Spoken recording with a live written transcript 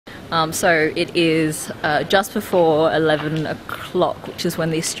So it is just before 11 o'clock, which is when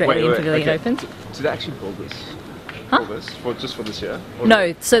the Australian Pavilion opens. Did they actually build this? Huh? Just for this year?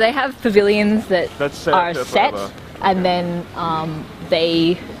 No, so they have pavilions that are set, and then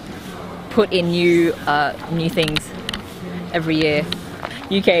they put in new things every year.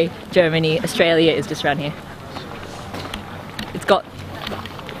 UK, Germany, Australia is just around here. It's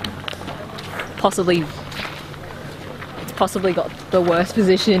possibly got the worst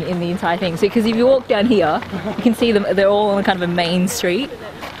position in the entire thing. So, because if you walk down here, you can see them. They're all on kind of a main street.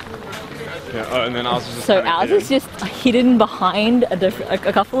 Yeah, and then ours is just is just hidden behind a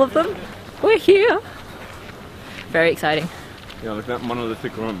couple of them. We're here. Very exciting. Yeah, look at that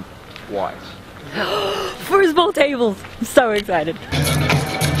monolithic room. White. Foosball tables. I'm so excited.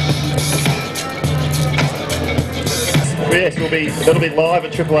 Yes, that'll be live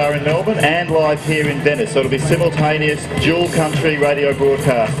at Triple R in Melbourne and live here in Venice. So it'll be simultaneous dual country radio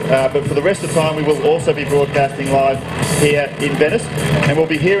broadcast. But for the rest of the time we will also be broadcasting live here in Venice. And we'll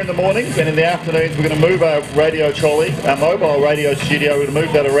be here in the mornings, and in the afternoons we're going to move our radio trolley, our mobile radio studio, we're going to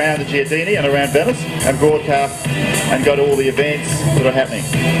move that around the Giardini and around Venice and broadcast and go to all the events that are happening.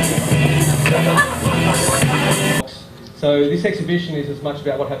 So this exhibition is as much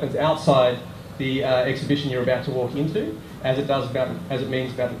about what happens outside the exhibition you're about to walk into, as it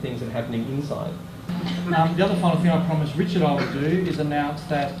means about the things that are happening inside. The other final thing I promised Richard I will do is announce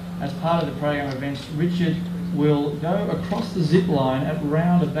that as part of the program events, Richard will go across the zip line at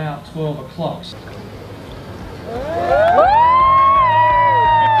round about 12 o'clock.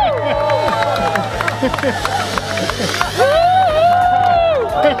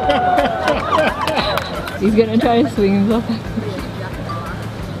 He's gonna try to swing himself back.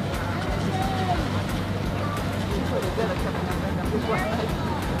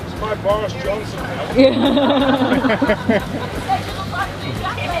 It's my Boris Johnson now. Yeah.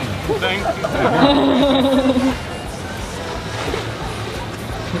 Thank you.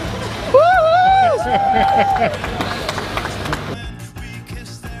 Woo!